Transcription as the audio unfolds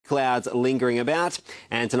clouds lingering about.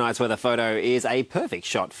 And tonight's weather photo is a perfect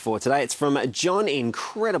shot for today. It's from John.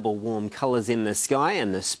 Incredible warm colours in the sky,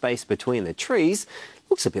 and the space between the trees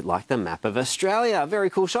looks a bit like the map of Australia. Very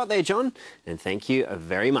cool shot there, John, and thank you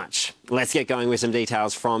very much. Let's get going with some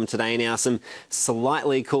details from today now. Some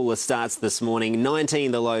slightly cooler starts this morning.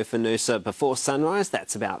 19 the low for Noosa before sunrise.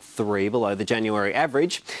 That's about 3 below the January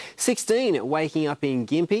average. 16 waking up in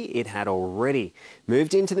Gympie. It had already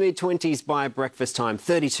moved into the mid-20s by breakfast time.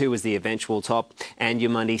 32 was the eventual top, and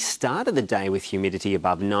your Monday started the day with humidity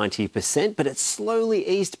above 90%, but it slowly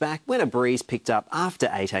eased back when a breeze picked up after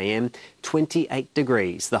 8 a.m. 28 degrees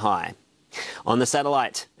the high. On the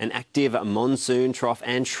satellite, an active monsoon trough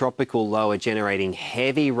and tropical low are generating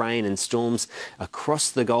heavy rain and storms across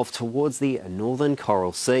the Gulf towards the northern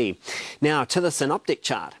Coral Sea. Now to the synoptic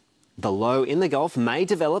chart. The low in the Gulf may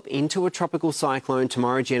develop into a tropical cyclone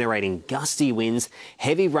tomorrow, generating gusty winds,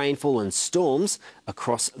 heavy rainfall and storms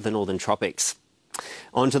across the northern tropics.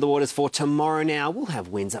 Onto the waters for tomorrow now. We'll have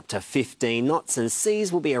winds up to 15 knots and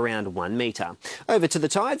seas will be around 1 metre. Over to the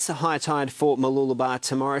tides. A high tide for Mooloolaba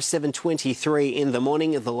tomorrow, 7:23 in the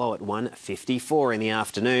morning, the low at 1:54 in the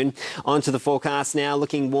afternoon. Onto the forecast now,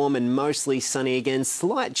 looking warm and mostly sunny again.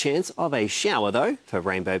 Slight chance of a shower though for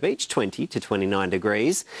Rainbow Beach, 20 to 29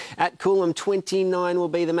 degrees. At Coolum, 29 will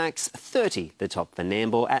be the max, 30 the top for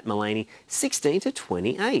Nambour. At Maleny, 16 to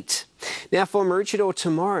 28. Now for Maroochydore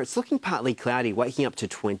tomorrow, it's looking partly cloudy, waking up to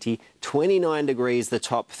 20, 29 degrees the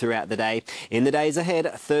top throughout the day. In the days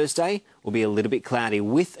ahead, Thursday will be a little bit cloudy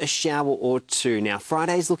with a shower or two. Now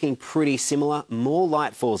Friday's looking pretty similar, more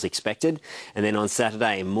light falls expected. And then on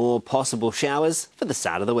Saturday, more possible showers for the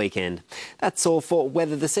start of the weekend. That's all for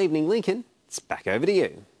weather this evening. Lincoln, it's back over to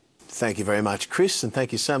you. Thank you very much, Chris, and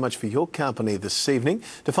thank you so much for your company this evening.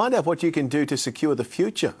 To find out what you can do to secure the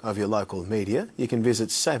future of your local media, you can visit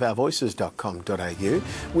saveourvoices.com.au.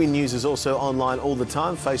 Win News is also online all the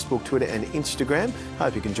time, Facebook, Twitter and Instagram.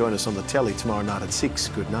 Hope you can join us on the telly tomorrow night at 6.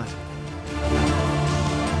 Good night.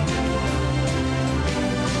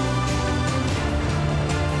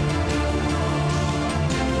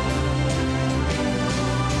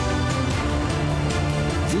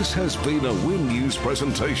 This has been a Win News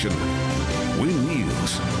presentation. Win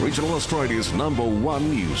News, Regional Australia's #1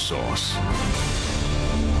 news source.